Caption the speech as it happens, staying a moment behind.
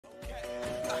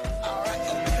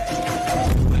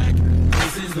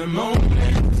is the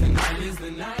moment, tonight is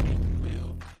the night.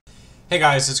 Hey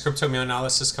guys, it's Crypto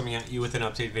Analysis coming at you with an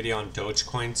update video on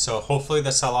Dogecoin. So hopefully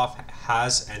the sell-off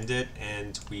has ended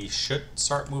and we should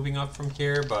start moving up from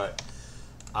here, but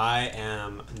I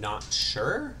am not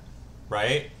sure,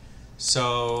 right?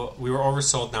 So we were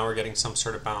oversold, now we're getting some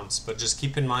sort of bounce, but just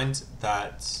keep in mind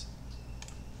that,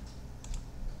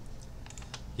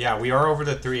 yeah, we are over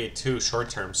the 382 short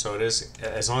term, so it is,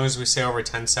 as long as we stay over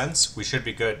 10 cents, we should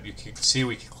be good. You can see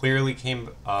we clearly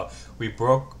we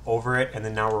broke over it, and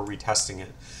then now we're retesting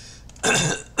it.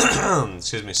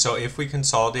 Excuse me. So if we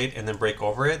consolidate and then break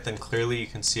over it, then clearly you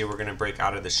can see we're going to break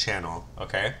out of this channel,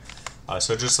 okay?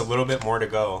 So just a little bit more to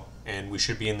go, and we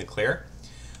should be in the clear.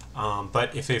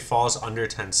 But if it falls under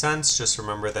 10 cents, just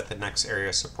remember that the next area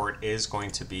of support is going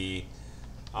to be...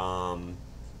 so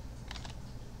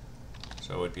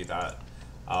it would be that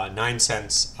 9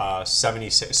 cents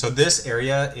 76. So this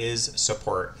area is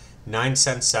support, 9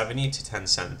 cents 70 to 10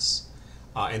 cents,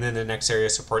 and then the next area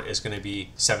of support is going to be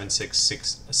 7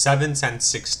 cents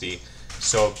 60.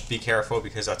 So be careful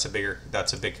because that's a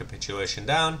big capitulation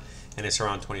down, and it's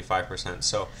around 25%.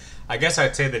 So I guess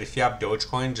I'd say that if you have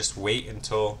Dogecoin, just wait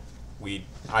until we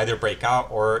either break out,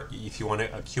 or if you want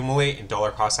to accumulate and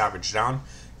dollar cost average down,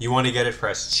 you want to get it for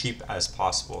as cheap as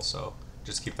possible. So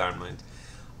just keep that in mind.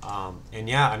 And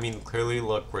yeah, I mean, clearly,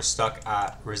 look, we're stuck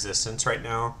at resistance right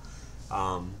now.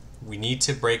 We need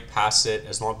to break past it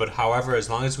however, as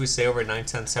long as we stay over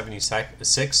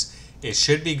 910.76, it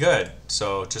should be good.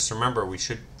 So just remember, we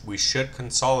should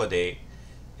consolidate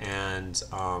and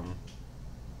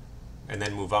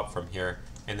then move up from here,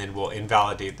 and then we'll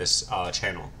invalidate this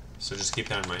channel. So just keep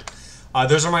that in mind.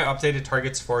 Those are my updated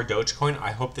targets for Dogecoin.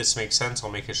 I hope this makes sense. I'll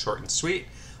make it short and sweet.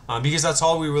 Because that's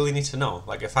all we really need to know.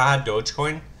 Like, if I had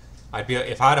Dogecoin,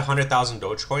 if I had 100,000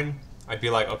 Dogecoin, I'd be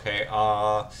like, okay,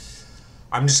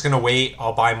 I'm just gonna wait.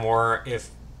 I'll buy more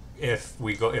if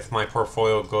my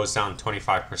portfolio goes down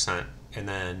 25%, and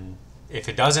then if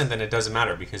it doesn't, then it doesn't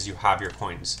matter because you have your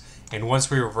coins. And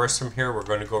once we reverse from here, we're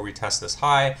going to go retest this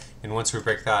high, and once we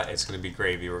break that, it's going to be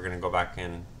gravy. We're going to go back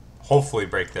and hopefully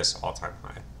break this all-time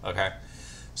high. Okay,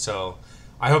 so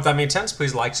I hope that made sense.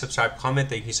 Please like, subscribe, comment.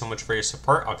 Thank you so much for your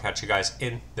support. I'll catch you guys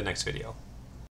in the next video.